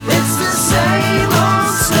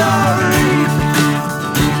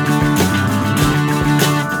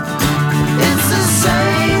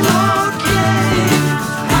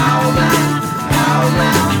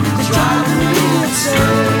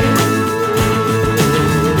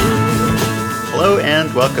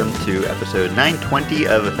and welcome to episode 920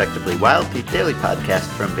 of Effectively Wild, the daily podcast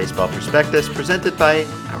from Baseball Prospectus, presented by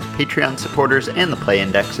our Patreon supporters and the Play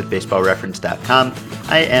Index at BaseballReference.com.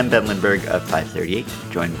 I am Ben Lindbergh of 538,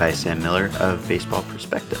 joined by Sam Miller of Baseball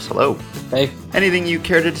Prospectus. Hello. Hey. Anything you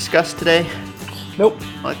care to discuss today? Nope.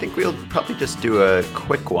 Well, I think we'll probably just do a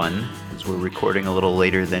quick one, as we're recording a little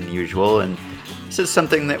later than usual, and this is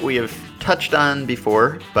something that we have touched on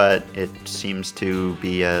before, but it seems to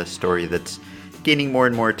be a story that's gaining more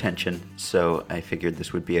and more attention, so I figured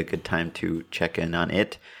this would be a good time to check in on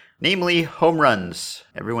it. Namely, home runs.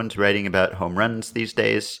 Everyone's writing about home runs these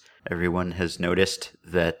days. Everyone has noticed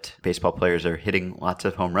that baseball players are hitting lots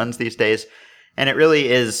of home runs these days, and it really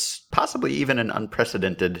is possibly even an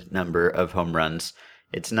unprecedented number of home runs.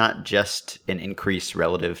 It's not just an increase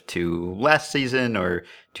relative to last season or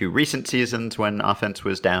to recent seasons when offense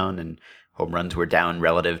was down and home runs were down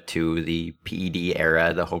relative to the PED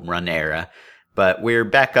era, the home run era. But we're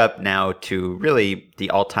back up now to really the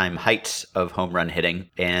all-time heights of home run hitting.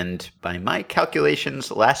 And by my calculations,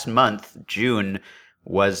 last month, June,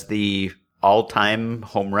 was the all-time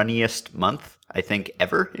home runniest month, I think,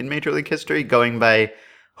 ever in Major League history, going by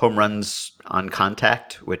home runs on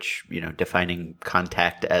contact, which, defining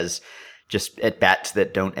contact as just at-bats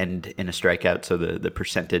that don't end in a strikeout. So the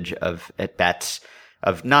percentage of at-bats,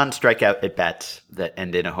 of non-strikeout at-bats that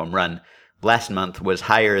end in a home run, last month was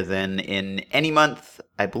higher than in any month,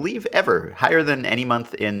 I believe, ever. Higher than any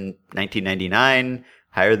month in 1999,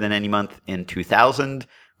 higher than any month in 2000,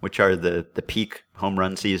 which are the peak home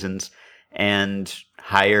run seasons, and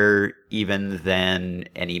higher even than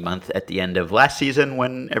any month at the end of last season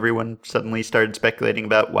when everyone suddenly started speculating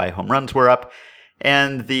about why home runs were up.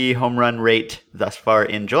 And the home run rate thus far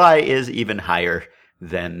in July is even higher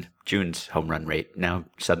than June's home run rate. Now,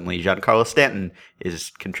 suddenly, Giancarlo Stanton is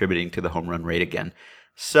contributing to the home run rate again.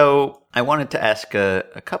 So I wanted to ask a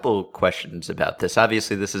couple questions about this.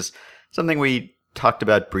 Obviously, this is something we talked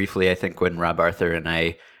about briefly, I think, when Rob Arthur and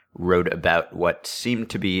I wrote about what seemed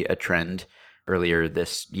to be a trend earlier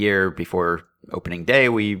this year. Before opening day,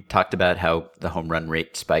 we talked about how the home run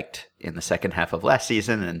rate spiked in the second half of last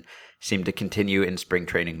season and seemed to continue in spring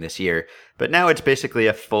training this year. But now it's basically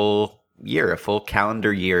a full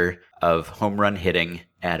calendar year of home run hitting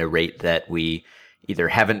at a rate that we either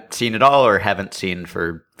haven't seen at all or haven't seen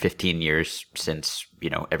for 15 years since,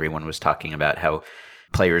 everyone was talking about how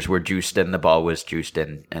players were juiced and the ball was juiced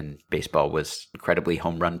and baseball was incredibly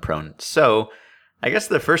home run prone. So I guess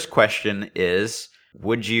the first question is,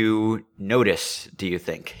 would you notice, do you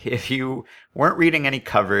think, if you weren't reading any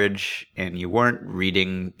coverage and you weren't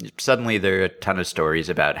reading, suddenly there are a ton of stories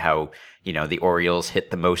about how, the Orioles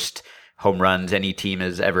hit the most home runs any team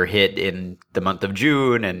has ever hit in the month of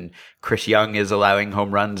June, and Chris Young is allowing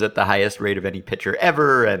home runs at the highest rate of any pitcher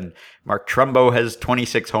ever, and Mark Trumbo has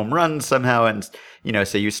 26 home runs somehow, and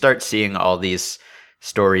so you start seeing all these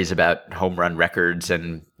stories about home run records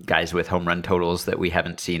and guys with home run totals that we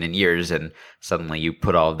haven't seen in years, and suddenly you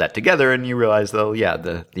put all of that together and you realize, though, yeah,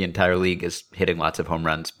 the entire league is hitting lots of home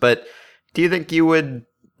runs. But do you think you would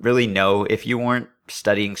really know if you weren't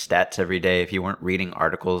studying stats every day, if you weren't reading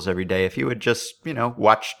articles every day, if you had just,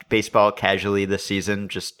 watched baseball casually this season,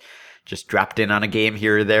 just dropped in on a game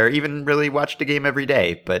here or there, even really watched a game every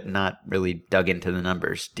day, but not really dug into the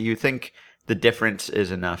numbers? Do you think the difference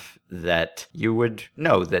is enough that you would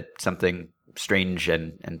know that something strange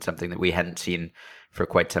and something that we hadn't seen for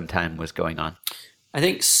quite some time was going on? I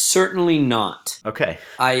think certainly not. Okay.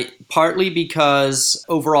 Partly because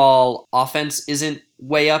overall offense isn't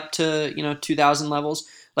way up to, 2000 levels.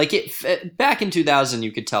 Like back in 2000,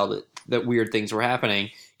 you could tell that weird things were happening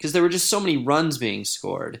because there were just so many runs being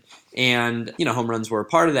scored, and home runs were a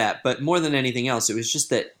part of that. But more than anything else, it was just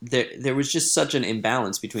that there was just such an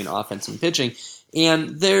imbalance between offense and pitching,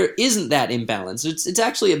 and there isn't that imbalance. It's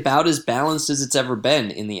actually about as balanced as it's ever been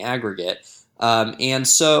in the aggregate. And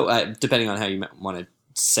so, depending on how you want to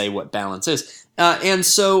say what balance is,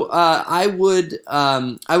 I would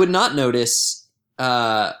not notice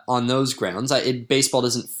on those grounds. Baseball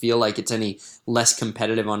doesn't feel like it's any less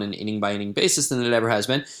competitive on an inning-by-inning basis than it ever has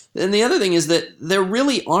been. And the other thing is that there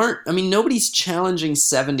really aren't, nobody's challenging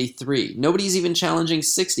 73. Nobody's even challenging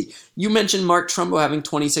 60. You mentioned Mark Trumbo having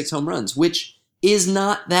 26 home runs, which is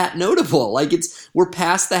not that notable. We're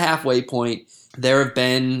past the halfway point. There have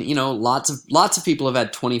been, lots of people have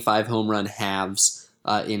had 25 home run halves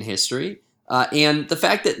in history. And the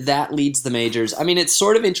fact that leads the majors, it's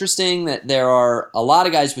sort of interesting that there are a lot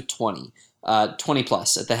of guys with 20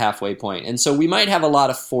 plus at the halfway point. And so we might have a lot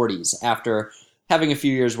of 40s after having a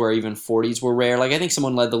few years where even 40s were rare. I think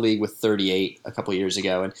someone led the league with 38 a couple years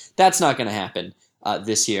ago, and that's not going to happen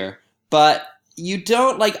this year. But you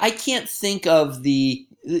don't like. I can't think of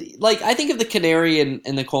I think of the canary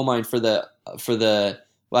in the coal mine for the.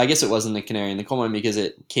 Well, I guess it wasn't the canary in the coal mine because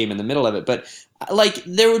it came in the middle of it. But like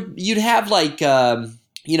you'd have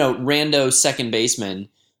rando second baseman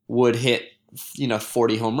would hit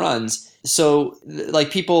 40 home runs. So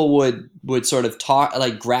like people would sort of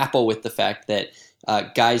grapple with the fact that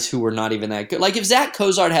guys who were not even that good. Like if Zach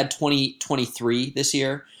Cozart had 23 this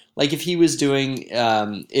year, like if he was doing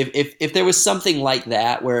if there was something like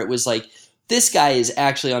that where it was like this guy is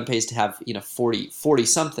actually on pace to have 40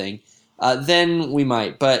 something. Then we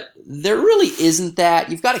might, but there really isn't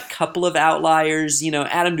that. You've got a couple of outliers.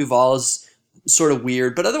 Adam Duvall is sort of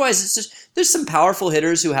weird, but otherwise it's just there's some powerful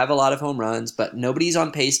hitters who have a lot of home runs, but nobody's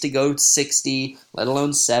on pace to go 60, let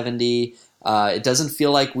alone 70. It doesn't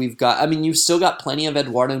feel like we've got. I mean, you've still got plenty of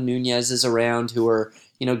Eduardo Nunez's around who are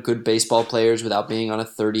good baseball players without being on a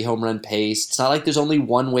 30 home run pace. It's not like there's only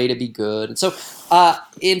one way to be good, and so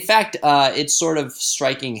in fact, it's sort of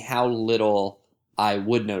striking how little I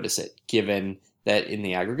would notice it, given that in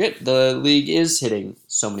the aggregate, the league is hitting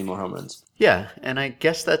so many more home runs. Yeah, and I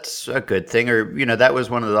guess that's a good thing. Or, that was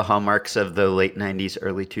one of the hallmarks of the late 90s,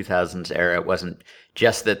 early 2000s era. It wasn't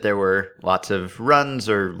just that there were lots of runs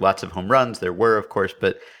or lots of home runs. There were, of course,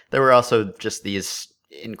 but there were also just these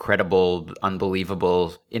incredible,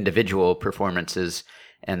 unbelievable individual performances.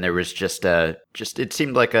 And there was it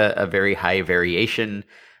seemed like a very high variation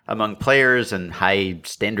among players and high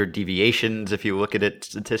standard deviations if you look at it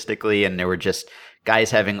statistically. And there were just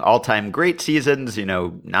guys having all-time great seasons,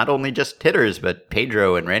 not only just hitters, but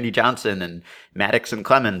Pedro and Randy Johnson and Maddox and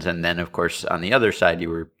Clemens. And then, of course, on the other side, you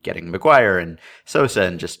were getting McGwire and Sosa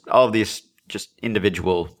and just all of these just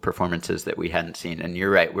individual performances that we hadn't seen. And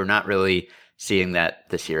you're right, we're not really seeing that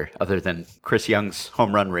this year, other than Chris Young's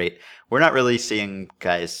home run rate. We're not really seeing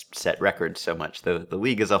guys set records so much. The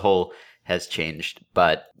league as a whole has changed,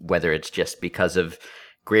 but whether it's just because of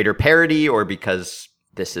greater parity or because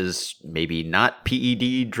this is maybe not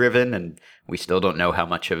PED driven, and we still don't know how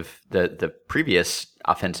much of the previous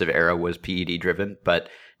offensive era was PED driven, but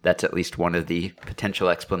that's at least one of the potential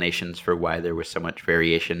explanations for why there was so much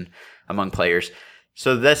variation among players.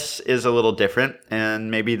 So this is a little different,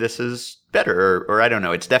 and maybe this is better, or I don't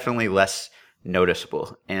know. It's definitely less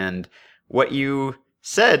noticeable. And what you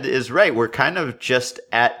said is right. We're kind of just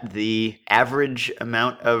at the average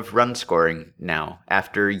amount of run scoring now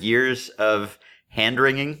after years of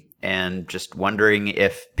hand-wringing and just wondering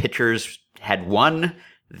if pitchers had won,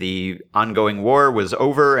 the ongoing war was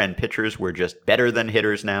over, and pitchers were just better than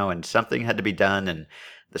hitters now, and something had to be done, and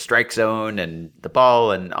the strike zone and the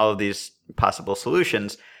ball and all of these possible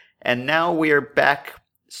solutions. And now we are back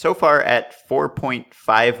so far at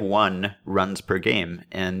 4.51 runs per game.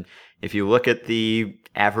 And if you look at the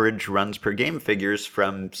average runs per game figures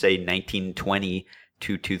from, say, 1920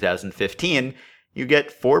 to 2015, you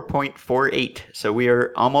get 4.48. So we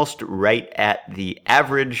are almost right at the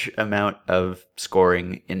average amount of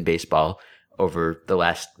scoring in baseball over the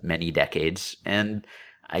last many decades. And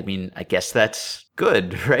I mean, I guess that's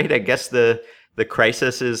good, right? I guess the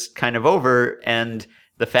crisis is kind of over. And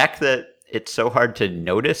the fact that it's so hard to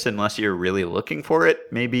notice unless you're really looking for it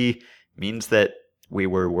maybe means that we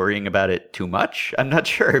were worrying about it too much. I'm not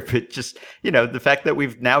sure, but just, the fact that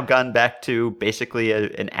we've now gone back to basically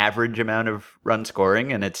an average amount of run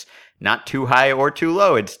scoring, and it's not too high or too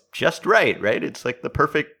low. It's just right? It's like the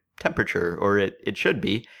perfect temperature, or it should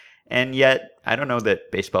be. And yet, I don't know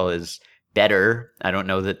that baseball is better. I don't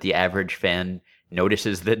know that the average fan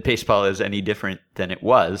notices that baseball is any different than it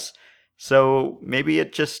was. So maybe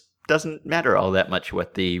it just doesn't matter all that much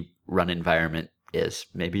what the run environment is.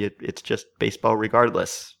 Maybe it's just baseball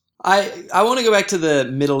regardless. I want to go back to the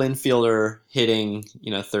middle infielder hitting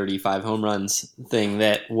 35 home runs thing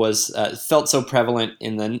that was felt so prevalent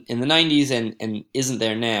in the 90s and isn't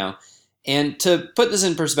there now. And to put this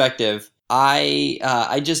in perspective,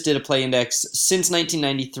 I just did a play index since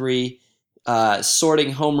 1993,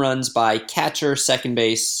 sorting home runs by catcher, second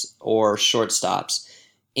base, or shortstops.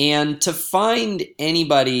 And to find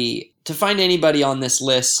anybody on this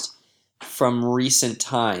list from recent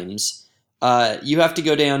times, you have to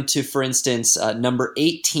go down to, for instance, number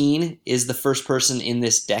 18 is the first person in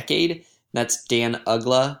this decade. That's Dan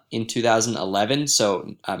Uggla in 2011.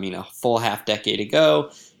 So, I mean, a full half decade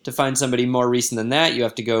ago. To find somebody more recent than that, you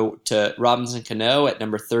have to go to Robinson Cano at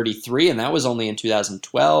number 33, and that was only in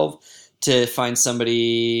 2012. To find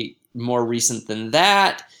somebody more recent than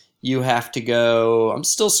that, you have to go, I'm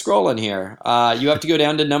still scrolling here, you have to go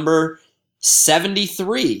down to number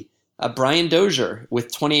 73, Brian Dozier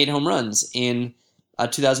with 28 home runs in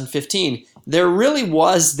 2015. There really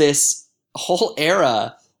was this whole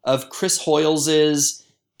era of Chris Hoyles's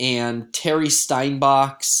and Terry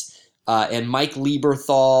Steinbach's and Mike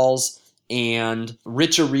Lieberthal's and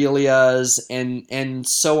Rich Aurelia's and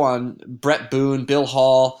so on, Brett Boone, Bill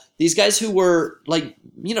Hall, these guys who were like,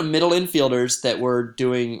 middle infielders that were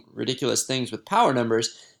doing ridiculous things with power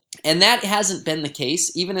numbers. And that hasn't been the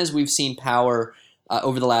case, even as we've seen power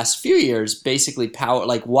over the last few years. Basically, power,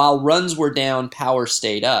 like while runs were down, power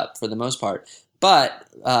stayed up for the most part. But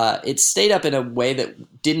it stayed up in a way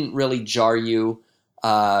that didn't really jar you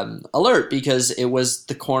alert, because it was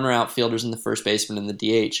the corner outfielders and the first baseman and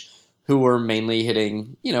the DH who were mainly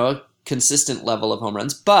hitting, a consistent level of home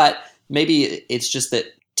runs. But maybe it's just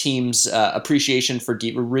that teams' appreciation for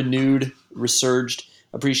renewed, resurged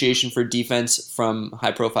appreciation for defense from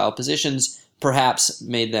high-profile positions perhaps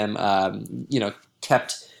made them,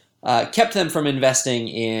 kept them from investing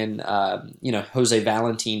in, Jose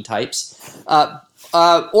Valentin types,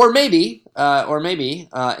 or maybe,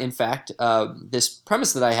 in fact, this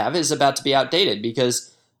premise that I have is about to be outdated,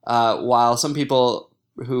 because while some people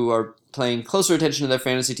who are paying closer attention to their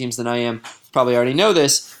fantasy teams than I am probably already know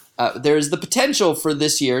this, there's the potential for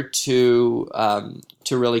this year to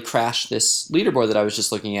really crash this leaderboard that I was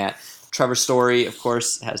just looking at. Trevor Story, of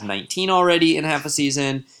course, has 19 already in half a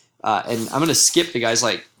season. And I'm going to skip the guys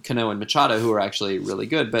like Cano and Machado, who are actually really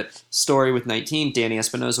good. But Story with 19, Danny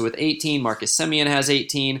Espinosa with 18, Marcus Semien has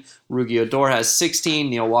 18, Rugi Odor has 16,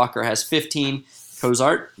 Neil Walker has 15,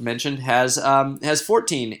 Cozart, mentioned, has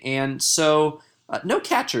 14. And so no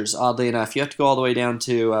catchers, oddly enough. You have to go all the way down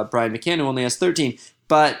to Brian McCann, who only has 13.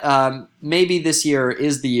 But maybe this year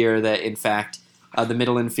is the year that, in fact, the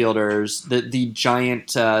middle infielders, the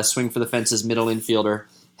giant swing for the fences middle infielder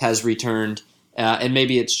has returned. And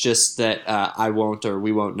maybe it's just that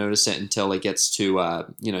we won't notice it until it gets to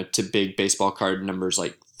to big baseball card numbers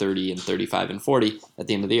like 30 and 35 and 40 at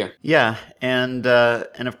the end of the year. Yeah, and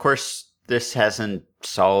of course this hasn't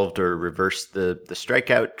solved or reversed the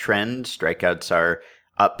strikeout trend. Strikeouts are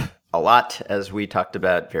up a lot, as we talked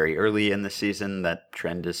about very early in the season. That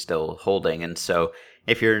trend is still holding, and so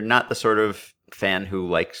if you're not the sort of fan who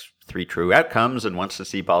likes three true outcomes and wants to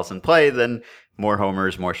see balls in play, then more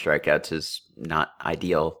homers, more strikeouts is not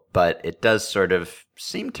ideal, but it does sort of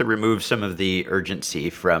seem to remove some of the urgency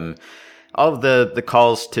from all of the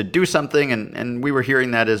calls to do something. And we were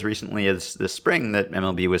hearing that as recently as this spring, that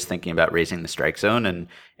MLB was thinking about raising the strike zone,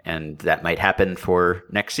 and that might happen for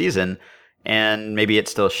next season. And maybe it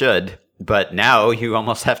still should. But now you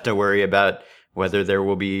almost have to worry about whether there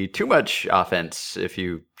will be too much offense if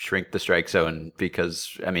you shrink the strike zone,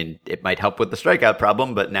 because, it might help with the strikeout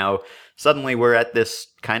problem, but now suddenly we're at this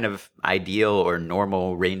kind of ideal or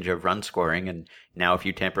normal range of run scoring. And now if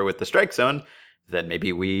you tamper with the strike zone, then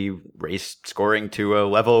maybe we raise scoring to a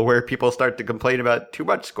level where people start to complain about too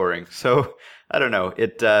much scoring. So I don't know.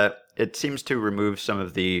 It seems to remove some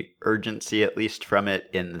of the urgency, at least from it,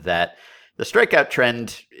 in that the strikeout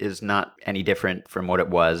trend is not any different from what it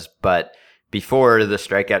was, but before, the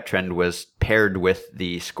strikeout trend was paired with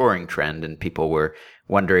the scoring trend, and people were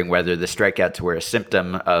wondering whether the strikeouts were a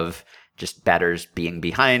symptom of just batters being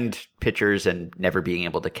behind pitchers and never being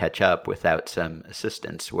able to catch up without some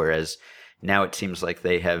assistance, whereas now it seems like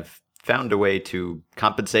they have found a way to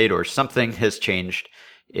compensate, or something has changed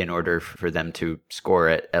in order for them to score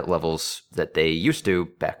at levels that they used to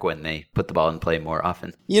back when they put the ball in play more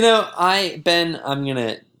often. I'm going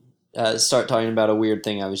to start talking about a weird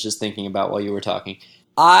thing I was just thinking about while you were talking.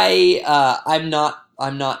 I'm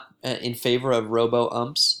not in favor of robo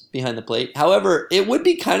umps behind the plate. However, it would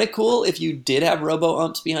be kind of cool if you did have robo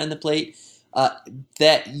umps behind the plate.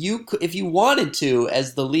 That you could, if you wanted to,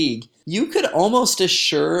 as the league, you could almost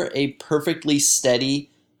assure a perfectly steady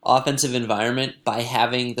offensive environment by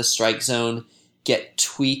having the strike zone get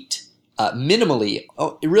tweaked minimally,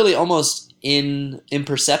 really almost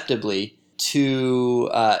imperceptibly, to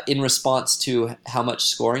in response to how much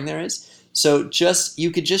scoring there is. So you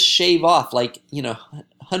could just shave off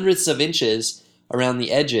hundredths of inches around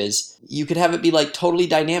the edges. You could have it be totally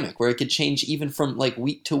dynamic, where it could change even from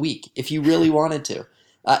week to week if you really wanted to,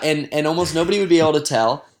 and almost nobody would be able to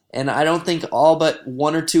tell. And I don't think all but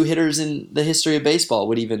one or two hitters in the history of baseball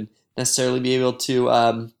would even necessarily be able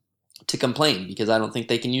to complain, because I don't think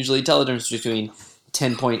they can usually tell the difference between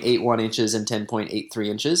 10.81 inches and 10.83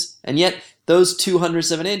 inches. And yet those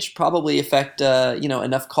 200ths of an inch probably affect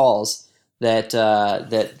enough calls that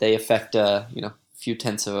they affect few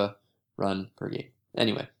tenths of a run per game.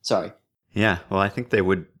 Anyway, sorry. Yeah, well, I think they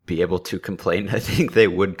would be able to complain. I think they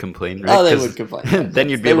would complain, right? Oh, they would complain. Then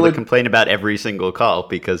you'd be able to complain about every single call,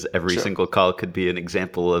 because every single call could be an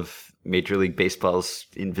example of Major League Baseball's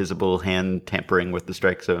invisible hand tampering with the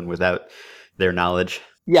strike zone without their knowledge.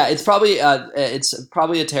 Yeah, it's probably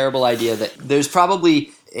a terrible idea. That there's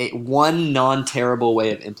probably one non-terrible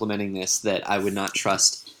way of implementing this that I would not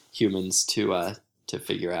trust humans to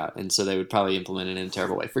figure out, and so they would probably implement it in a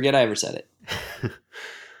terrible way. Forget I ever said it.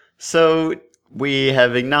 So we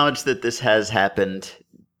have acknowledged that this has happened.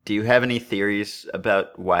 Do you have any theories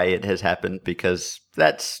about why it has happened? Because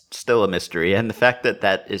that's still a mystery, and the fact that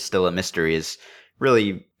that is still a mystery is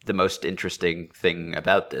really the most interesting thing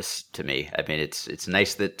about this to me. I mean, it's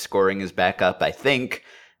nice that scoring is back up, I think.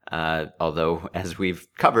 Although, as we've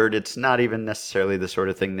covered, it's not even necessarily the sort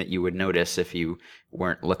of thing that you would notice if you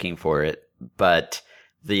weren't looking for it. But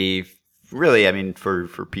the really, I mean, for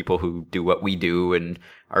people who do what we do and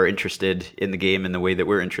are interested in the game in the way that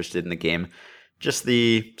we're interested in the game, just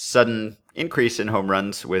the sudden increase in home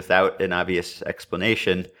runs without an obvious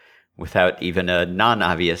explanation, without even a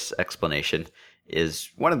non-obvious explanation, is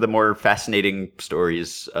one of the more fascinating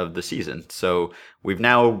stories of the season. So we've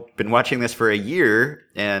now been watching this for a year,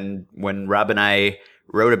 and when Rob and I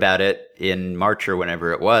wrote about it in March or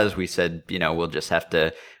whenever it was, we said, we'll just have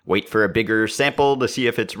to wait for a bigger sample to see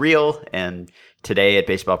if it's real. And today at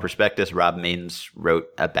Baseball Prospectus, Rob Maines wrote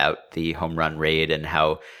about the home run rate and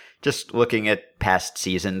how just looking at past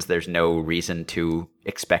seasons, there's no reason to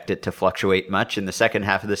expect it to fluctuate much in the second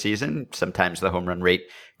half of the season. Sometimes the home run rate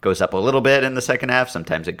goes up a little bit in the second half.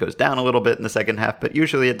 Sometimes it goes down a little bit in the second half, but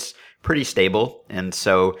usually it's pretty stable. And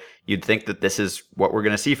so you'd think that this is what we're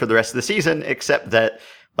going to see for the rest of the season, except that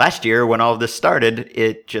last year when all of this started,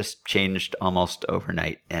 it just changed almost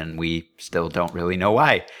overnight, and we still don't really know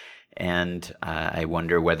why. And I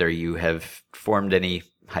wonder whether you have formed any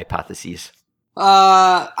hypotheses.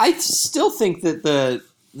 I still think that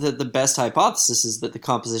the best hypothesis is that the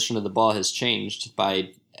composition of the ball has changed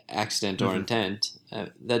by accident or intent.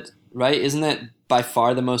 That right? Isn't that by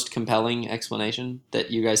far the most compelling explanation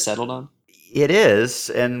that you guys settled on? It is,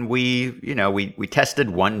 and we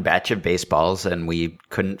tested one batch of baseballs, and we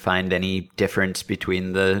couldn't find any difference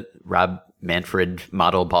between the Rob Manfred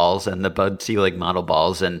model balls and the Bud Selig model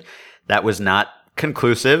balls, and that was not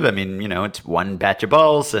conclusive. I mean, it's one batch of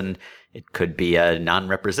balls, and it could be a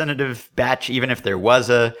non-representative batch. Even if there was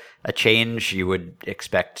a change, you would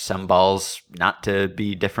expect some balls not to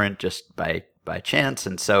be different just by chance.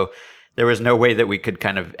 And so there was no way that we could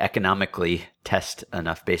kind of economically test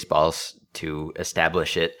enough baseballs to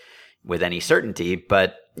establish it with any certainty.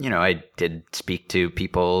 But, I did speak to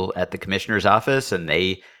people at the commissioner's office, and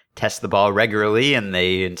they test the ball regularly, and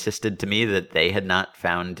they insisted to me that they had not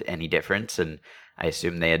found any difference. And I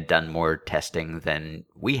assume they had done more testing than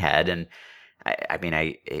we had. And I mean,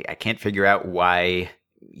 I can't figure out why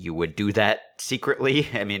you would do that secretly.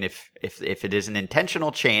 I mean, if it is an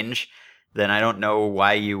intentional change, then I don't know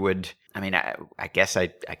why you would. I mean, I guess I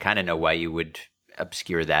kind of know why you would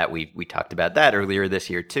obscure that. We talked about that earlier this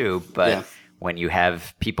year too. But yeah, when you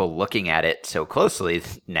have people looking at it so closely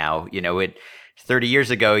now, 30 years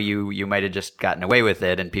ago, you might have just gotten away with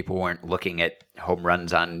it, and people weren't looking at home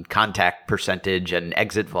runs on contact percentage and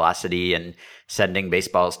exit velocity and sending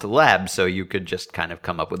baseballs to the lab. So you could just kind of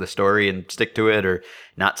come up with a story and stick to it, or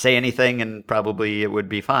not say anything, and probably it would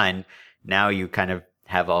be fine. Now you kind of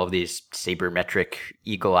have all of these sabermetric,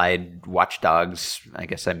 eagle-eyed watchdogs. I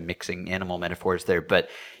guess I'm mixing animal metaphors there, but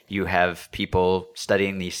you have people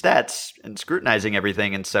studying these stats and scrutinizing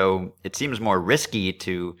everything, and so it seems more risky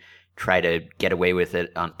to try to get away with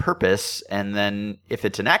it on purpose. And then if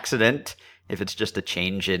it's an accident, if it's just a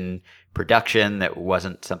change in production that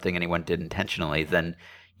wasn't something anyone did intentionally, then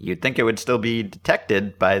you'd think it would still be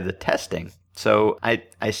detected by the testing. So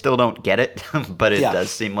I still don't get it, but it does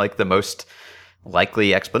seem like the most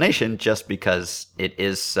likely explanation, just because it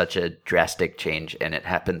is such a drastic change and it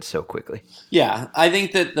happened so quickly. Yeah, I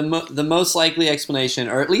think that the most likely explanation,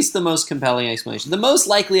 or at least the most compelling explanation, the most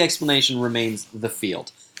likely explanation remains the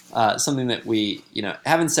field. Something that we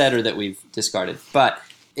haven't said or that we've discarded. But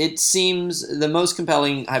it seems the most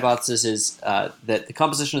compelling hypothesis is that the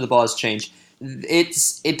composition of the ball has changed.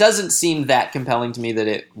 It doesn't seem that compelling to me that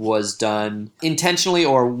it was done intentionally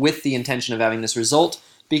or with the intention of having this result,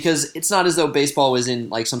 because it's not as though baseball was in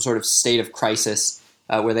like some sort of state of crisis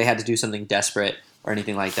where they had to do something desperate or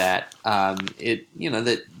anything like that. There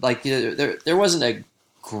wasn't a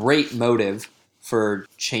great motive for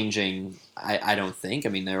changing. I don't think. I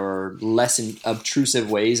mean, there were less obtrusive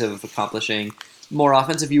ways of accomplishing more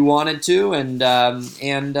offense if you wanted to, and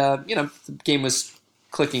the game was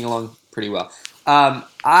clicking along pretty well.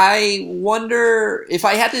 I wonder if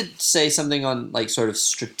I had to say something on like sort of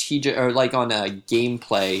strategic or like on a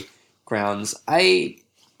gameplay grounds. I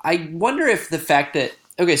wonder if the fact that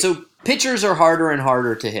so pitchers are harder and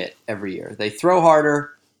harder to hit every year. They throw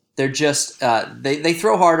harder. they're just they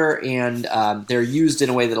throw harder, and they're used in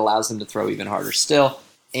a way that allows them to throw even harder still.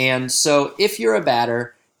 And so if you're a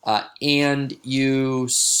batter and you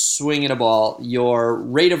swing at a ball, your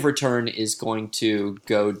rate of return is going to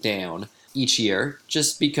go down each year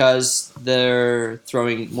just because they're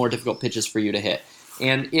throwing more difficult pitches for you to hit.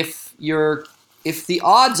 And if the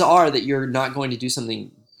odds are that you're not going to do something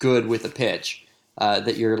good with a pitch,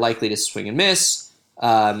 that you're likely to swing and miss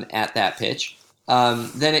at that pitch,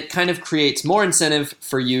 then it kind of creates more incentive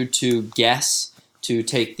for you to guess, to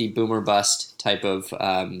take the boom or bust type of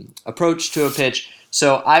approach to a pitch.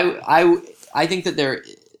 So I think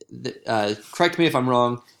that correct me if I'm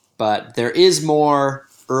wrong, but there is more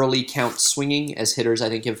early count swinging, as hitters I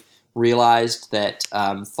think have realized that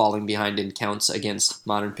falling behind in counts against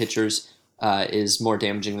modern pitchers is more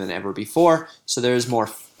damaging than ever before. So there is more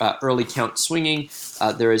early count swinging.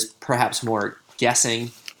 There is perhaps more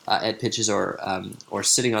guessing at pitches or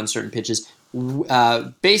sitting on certain pitches.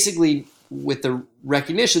 Basically, with the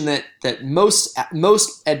recognition that most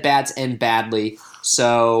at bats end badly,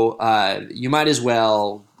 so you might as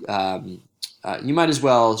well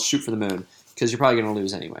shoot for the moon because you're probably going to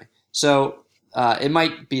lose anyway. So it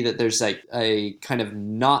might be that there's like a kind of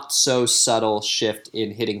not so subtle shift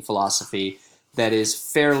in hitting philosophy that is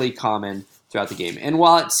fairly common throughout the game. And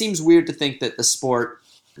while it seems weird to think that the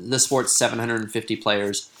sport's 750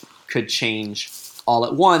 players could change all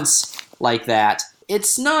at once like that,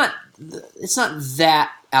 it's not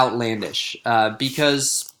that outlandish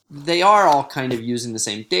because they are all kind of using the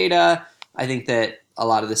same data. I think that a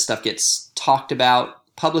lot of this stuff gets talked about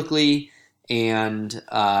publicly, and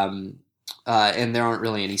there aren't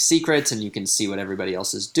really any secrets, and you can see what everybody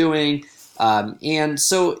else is doing. And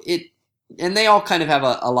they all kind of have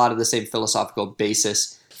a lot of the same philosophical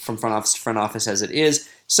basis from front office to front office as it is.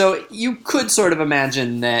 So you could sort of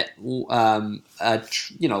imagine that,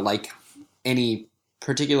 like any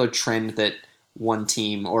particular trend that one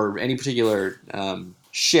team or any particular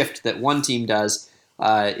shift that one team does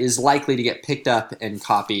is likely to get picked up and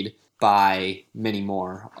copied by many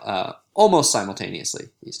more almost simultaneously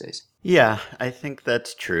these days. Yeah, I think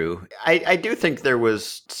that's true. I do think there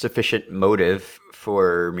was sufficient motive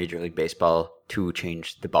for Major League Baseball to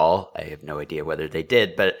change the ball. I have no idea whether they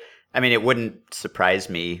did, but I mean, it wouldn't surprise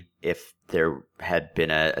me if there had been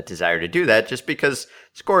a desire to do that, just because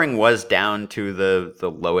scoring was down to the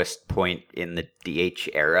lowest point in the DH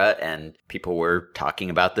era, and people were talking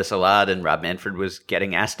about this a lot, and Rob Manfred was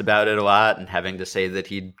getting asked about it a lot and having to say that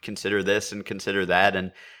he'd consider this and consider that.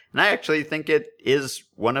 And I actually think it is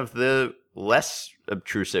one of the less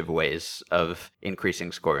obtrusive ways of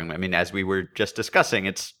increasing scoring. I mean, as we were just discussing,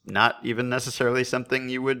 it's not even necessarily something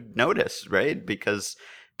you would notice, right? Because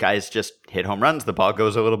guys just hit home runs. The ball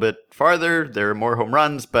goes a little bit farther. There are more home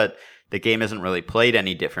runs, but the game isn't really played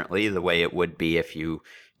any differently the way it would be if you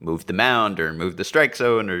moved the mound or moved the strike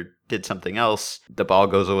zone or did something else. The ball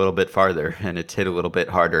goes a little bit farther and it's hit a little bit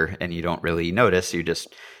harder, and you don't really notice. You just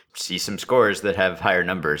see some scores that have higher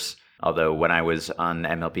numbers. Although when I was on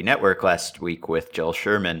MLB Network last week with Joel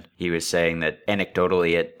Sherman, he was saying that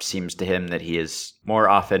anecdotally it seems to him that he is more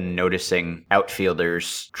often noticing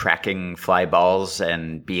outfielders tracking fly balls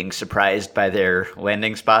and being surprised by their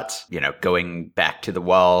landing spots, going back to the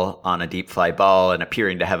wall on a deep fly ball and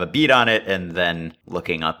appearing to have a beat on it and then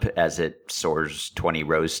looking up as it soars 20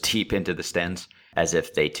 rows deep into the stands, as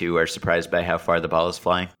if they too are surprised by how far the ball is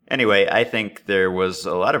flying. Anyway, I think there was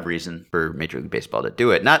a lot of reason for Major League Baseball to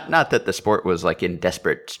do it. Not that the sport was like in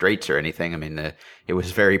desperate straits or anything. I mean, it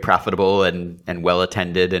was very profitable and well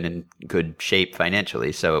attended and in good shape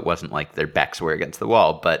financially, so it wasn't like their backs were against the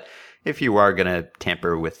wall. But if you are going to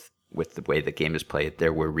tamper with the way the game is played,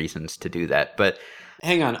 there were reasons to do that. But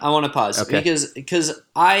hang on, I want to pause because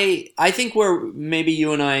I think where maybe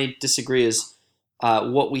you and I disagree is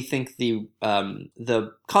what we think the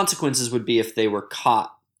consequences would be if they were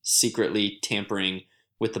caught secretly tampering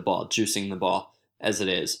with the ball, juicing the ball as it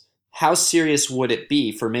is. How serious would it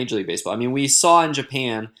be for Major League Baseball? I mean, we saw in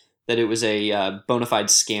Japan that it was a bona fide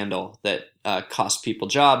scandal that cost people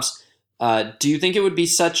jobs. Do you think it would be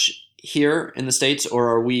such here in the States, or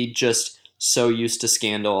are we just so used to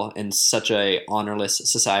scandal and such a honorless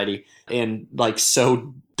society and like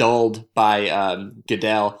so dulled by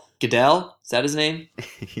Goodell? Goodell? Is that his name?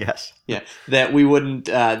 Yes. Yeah. That we wouldn't,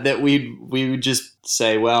 that we would just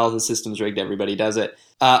say, well, the system's rigged, everybody does it.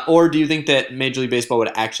 Or do you think that Major League Baseball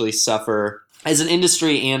would actually suffer as an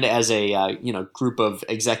industry and as a group of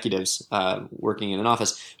executives working in an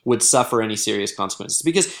office would suffer any serious consequences.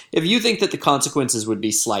 Because if you think that the consequences would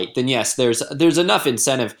be slight, then yes, there's enough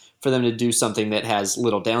incentive for them to do something that has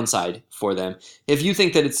little downside for them. If you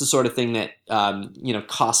think that it's the sort of thing that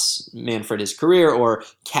costs Manfred his career or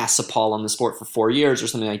casts a pall on the sport for 4 years or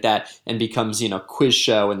something like that and becomes quiz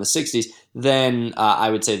show in the 60s, then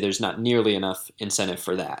I would say there's not nearly enough incentive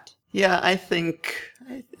for that. Yeah, I think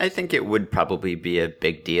it would probably be a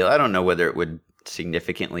big deal. I don't know whether it would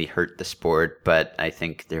significantly hurt the sport, but I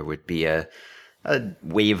think there would be a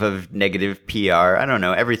wave of negative PR. I don't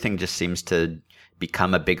know. Everything just seems to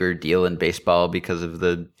become a bigger deal in baseball because of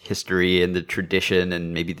the history and the tradition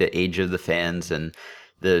and maybe the age of the fans and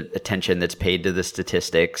the attention that's paid to the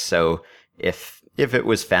statistics. So if it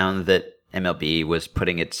was found that MLB was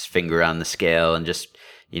putting its finger on the scale and just,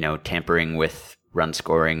 tampering with run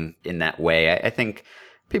scoring in that way, I think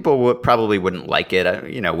people probably wouldn't like it.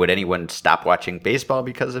 Would anyone stop watching baseball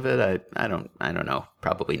because of it? I don't know.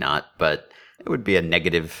 Probably not. But it would be a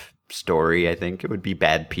negative story. I think it would be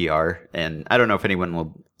bad PR, and I don't know if anyone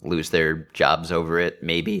will lose their jobs over it.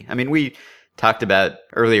 Maybe. I mean, we talked about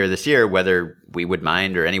earlier this year whether we would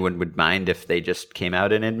mind or anyone would mind if they just came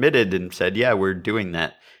out and admitted and said, "Yeah, we're doing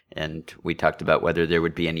that." And we talked about whether there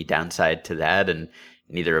would be any downside to that, and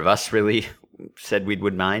neither of us really said we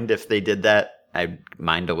would mind if they did that. I'd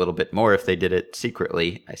mind a little bit more if they did it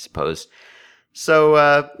secretly, I suppose.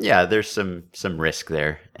 So, there's some risk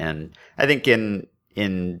there. And I think in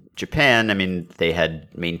Japan, I mean, they had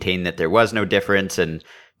maintained that there was no difference, and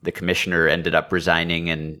the commissioner ended up resigning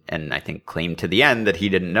and I think claimed to the end that he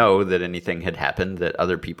didn't know that anything had happened, that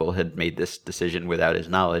other people had made this decision without his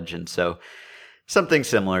knowledge. And so something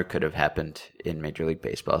similar could have happened in Major League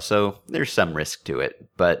Baseball. So there's some risk to it.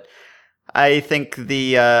 But I think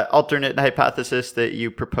the alternate hypothesis that you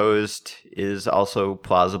proposed is also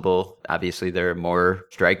plausible. Obviously, there are more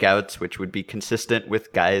strikeouts, which would be consistent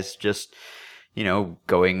with guys just,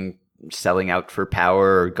 selling out for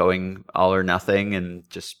power or going all or nothing and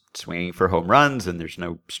just swinging for home runs, and there's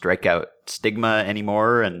no strikeout stigma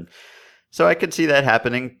anymore. And so I could see that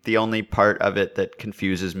happening. The only part of it that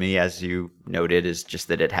confuses me, as you noted, is just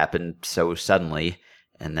that it happened so suddenly,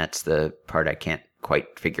 and that's the part I can't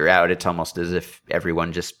quite figure out. It's almost as if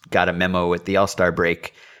everyone just got a memo at the All-Star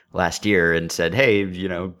break last year and said, hey,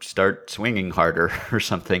 start swinging harder or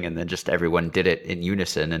something, and then just everyone did it in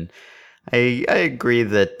unison. And I agree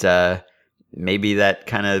that maybe that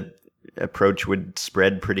kind of approach would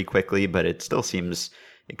spread pretty quickly, but it still seems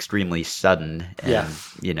extremely sudden. And,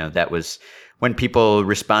 that was when people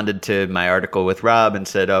responded to my article with Rob and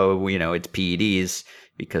said, oh, it's PEDs,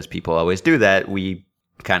 because people always do that. We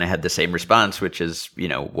kind of had the same response, which is,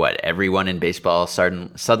 everyone in baseball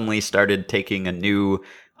suddenly started taking a new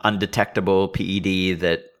undetectable PED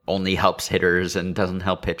that only helps hitters and doesn't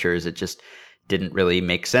help pitchers. It just didn't really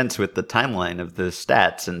make sense with the timeline of the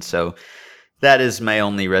stats. And so that is my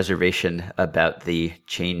only reservation about the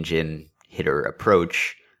change in hitter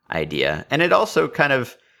approach idea. And it also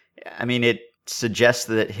it suggests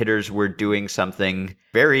that hitters were doing something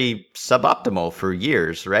very suboptimal for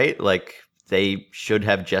years, right? Like they should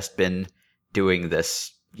have just been doing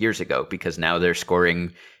this years ago, because now they're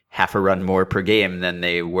scoring half a run more per game than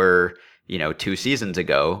they were, 2 seasons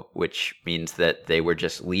ago, which means that they were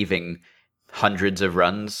just leaving hundreds of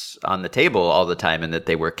runs on the table all the time, and that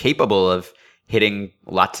they were capable of hitting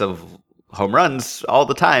lots of home runs all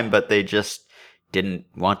the time, but they just didn't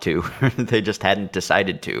want to. They just hadn't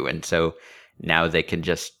decided to. And so now they can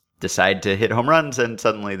just decide to hit home runs, and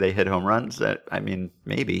suddenly they hit home runs.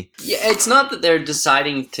 Maybe. Yeah, it's not that they're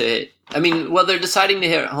deciding to. They're deciding to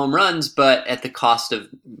hit home runs, but at the cost of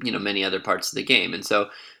many other parts of the game. And so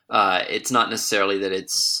it's not necessarily that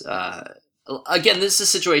it's. Again, this is a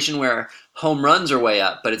situation where home runs are way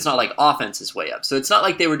up, but it's not like offense is way up. So it's not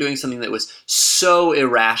like they were doing something that was so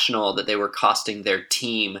irrational that they were costing their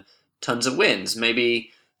team tons of wins.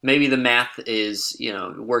 Maybe the math is,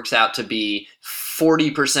 works out to be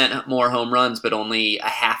 40% more home runs, but only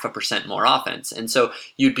 0.5% more offense. And so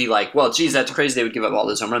you'd be like, well, geez, that's crazy. They would give up all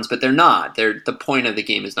those home runs, but they're not. The point of the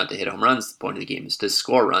game is not to hit home runs. The point of the game is to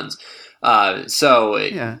score runs.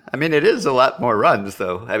 It is a lot more runs,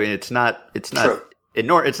 though. It's not True.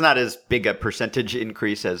 It's not as big a percentage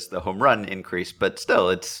increase as the home run increase, but still,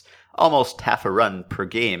 it's almost half a run per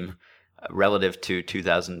game relative to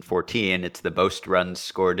 2014. It's the most runs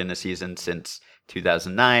scored in a season since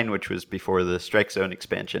 2009, which was before the strike zone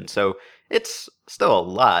expansion. So it's still a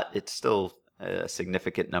lot. It's still a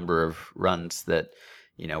significant number of runs that,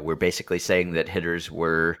 we're basically saying that hitters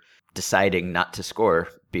were deciding not to score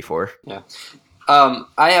before. Yeah.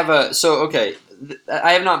 I have a so okay.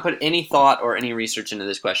 I have not put any thought or any research into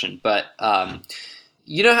this question, but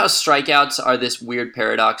you know how strikeouts are this weird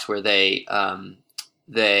paradox where they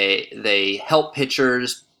help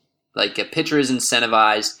pitchers, like a pitcher is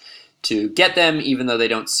incentivized to get them, even though they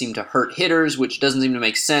don't seem to hurt hitters, which doesn't seem to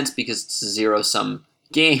make sense because it's a zero-sum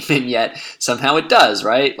game, and yet somehow it does,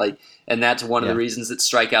 right? Like, and that's one of the reasons that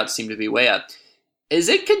strikeouts seem to be way up. Is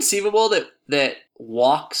it conceivable that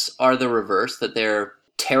walks are the reverse, that they're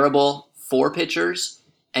terrible for pitchers,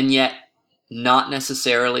 and yet not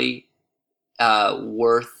necessarily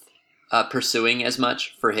worth pursuing as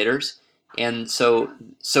much for hitters? And so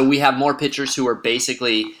we have more pitchers who are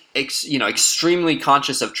basically extremely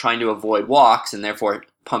conscious of trying to avoid walks and therefore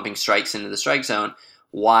pumping strikes into the strike zone,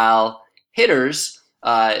 while hitters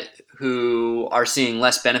who are seeing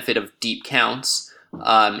less benefit of deep counts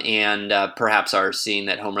and perhaps are seeing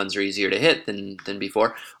that home runs are easier to hit than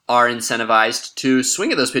before, are incentivized to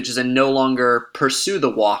swing at those pitches and no longer pursue the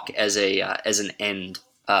walk as an end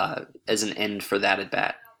for that at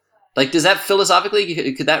bat. Like, does that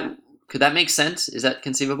philosophically could that make sense? Is that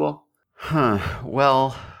conceivable?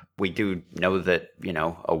 Well, we do know that,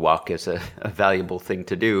 a walk is a valuable thing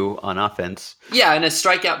to do on offense. Yeah, and a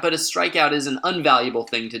strikeout is an unvaluable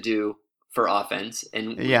thing to do for offense,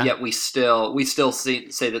 and yet we still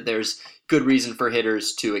say that there's good reason for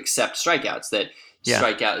hitters to accept strikeouts.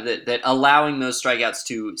 That allowing those strikeouts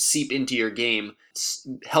to seep into your game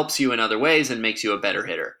helps you in other ways and makes you a better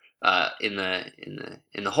hitter in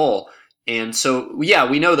the whole. And so,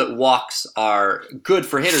 we know that walks are good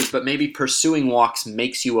for hitters, but maybe pursuing walks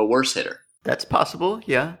makes you a worse hitter. That's possible,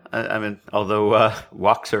 yeah. I mean, although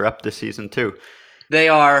walks are up this season too. They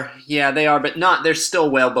are, but not. They're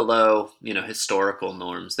still well below, historical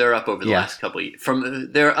norms. They're up over the last couple of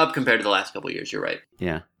years. They're up compared to the last couple of years. You're right.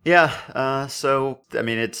 Yeah. So, I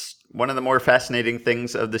mean, it's one of the more fascinating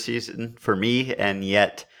things of the season for me, and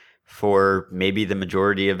yet for maybe the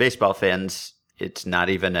majority of baseball fans, it's not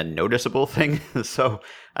even a noticeable thing. So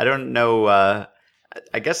I don't know.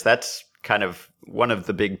 I guess that's kind of one of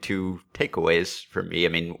the big two takeaways for me. I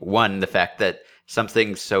mean, one, the fact that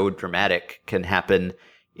something so dramatic can happen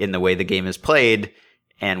in the way the game is played,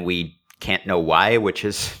 and we can't know why, which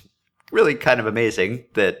is really kind of amazing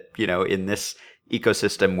that, in this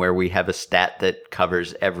ecosystem where we have a stat that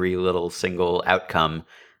covers every little single outcome,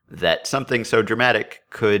 that something so dramatic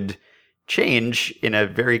could change in a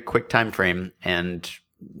very quick time frame, and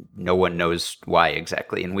no one knows why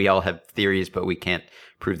exactly. And we all have theories, but we can't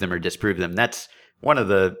prove them or disprove them. That's one of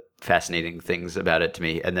the fascinating things about it to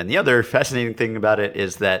me. And then the other fascinating thing about it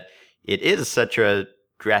is that it is such a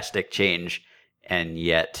drastic change, and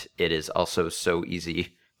yet it is also so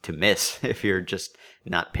easy to miss if you're just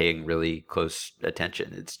not paying really close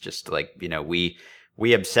attention. It's just like,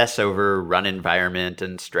 we obsess over run environment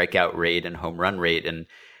and strikeout rate and home run rate and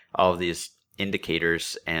all of these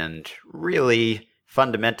indicators, and really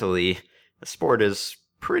fundamentally the sport is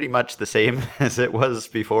pretty much the same as it was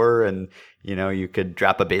before. And you could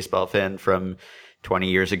drop a baseball fan from 20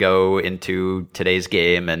 years ago into today's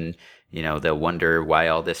game, and they'll wonder why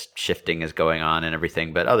all this shifting is going on and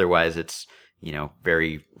everything, but otherwise it's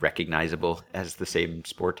very recognizable as the same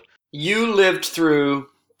sport. You lived through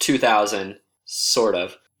 2000, sort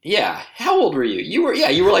of. Yeah. How old were you? You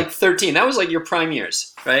were like 13. That was like your prime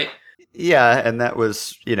years, right? Yeah, and that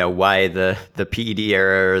was, why the PED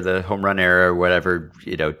era or the home run era or whatever,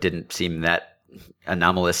 didn't seem that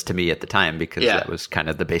anomalous to me at the time, because that was kind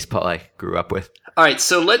of the baseball I grew up with. All right,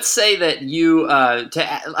 so let's say that you,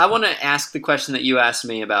 I want to ask the question that you asked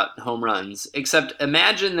me about home runs, except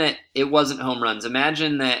imagine that it wasn't home runs.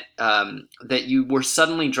 Imagine that that you were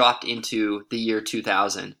suddenly dropped into the year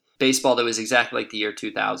 2000. Baseball that was exactly like the year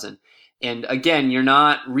 2000. And again, you're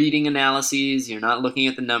not reading analyses, you're not looking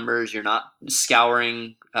at the numbers, you're not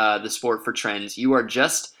scouring the sport for trends. You are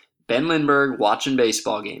just Ben Lindbergh watching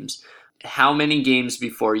baseball games. How many games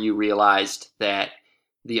before you realized that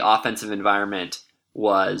the offensive environment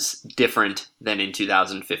was different than in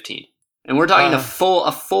 2015? And we're talking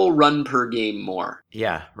a full run per game more.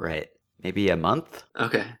 Yeah, right. Maybe a month?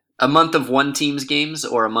 Okay. A month of one team's games,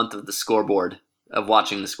 or a month of the scoreboard? Of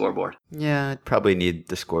watching the scoreboard? Yeah, I'd probably need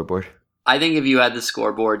the scoreboard. I think if you had the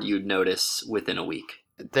scoreboard, you'd notice within a week.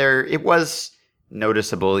 It was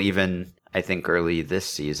noticeable even, I think, early this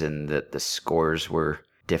season that the scores were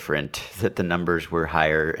different, that the numbers were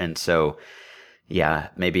higher. And so, yeah,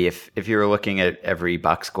 maybe if you were looking at every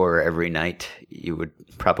box score every night, you would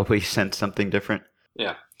probably sense something different.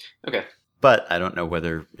 Yeah. Okay. But I don't know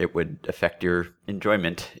whether it would affect your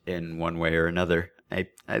enjoyment in one way or another. I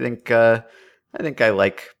think I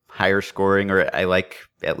like higher scoring, or I like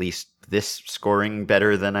at least this scoring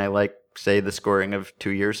better than I like, say, the scoring of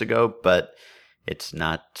 2 years ago, but it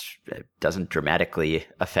doesn't dramatically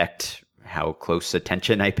affect how close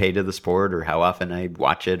attention I pay to the sport or how often I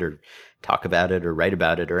watch it or talk about it or write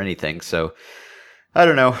about it or anything. So I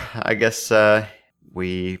don't know. I guess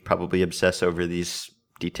we probably obsess over these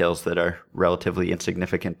details that are relatively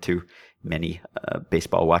insignificant to many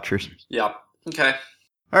baseball watchers. Yeah. Okay.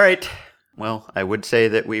 All right. Well, I would say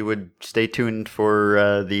that we would stay tuned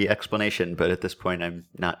for the explanation, but at this point, I'm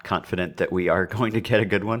not confident that we are going to get a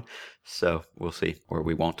good one. So we'll see, or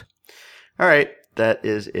we won't. All right. That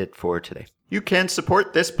is it for today. You can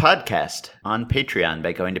support this podcast on Patreon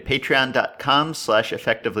by going to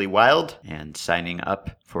patreon.com/effectivelywild and signing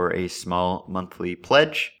up for a small monthly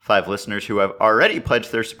pledge. 5 listeners who have already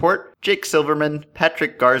pledged their support: Jake Silverman,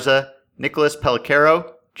 Patrick Garza, Nicholas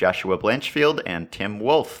Pellicaro, Joshua Blanchfield, and Tim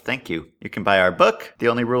Wolf. Thank you. You can buy our book, The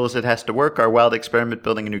Only Rule Is It Has to Work, Our Wild Experiment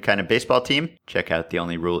Building a New Kind of Baseball Team. Check out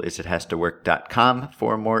theonlyruleisithastowork.com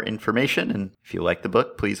for more information. And if you like the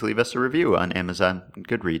book, please leave us a review on Amazon and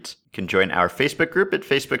Goodreads. You can join our Facebook group at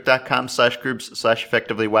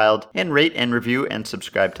facebook.com/groups/effectivelywild and rate and review and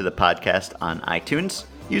subscribe to the podcast on iTunes.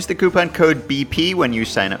 Use the coupon code BP when you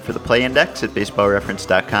sign up for the Play Index at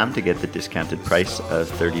baseballreference.com to get the discounted price of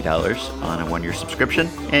 $30 on a 1-year subscription.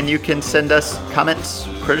 And you can send us comments,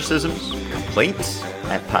 criticisms, complaints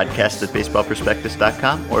at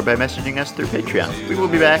podcast@baseballprospectus.com or by messaging us through Patreon. We will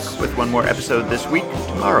be back with one more episode this week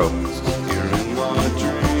tomorrow.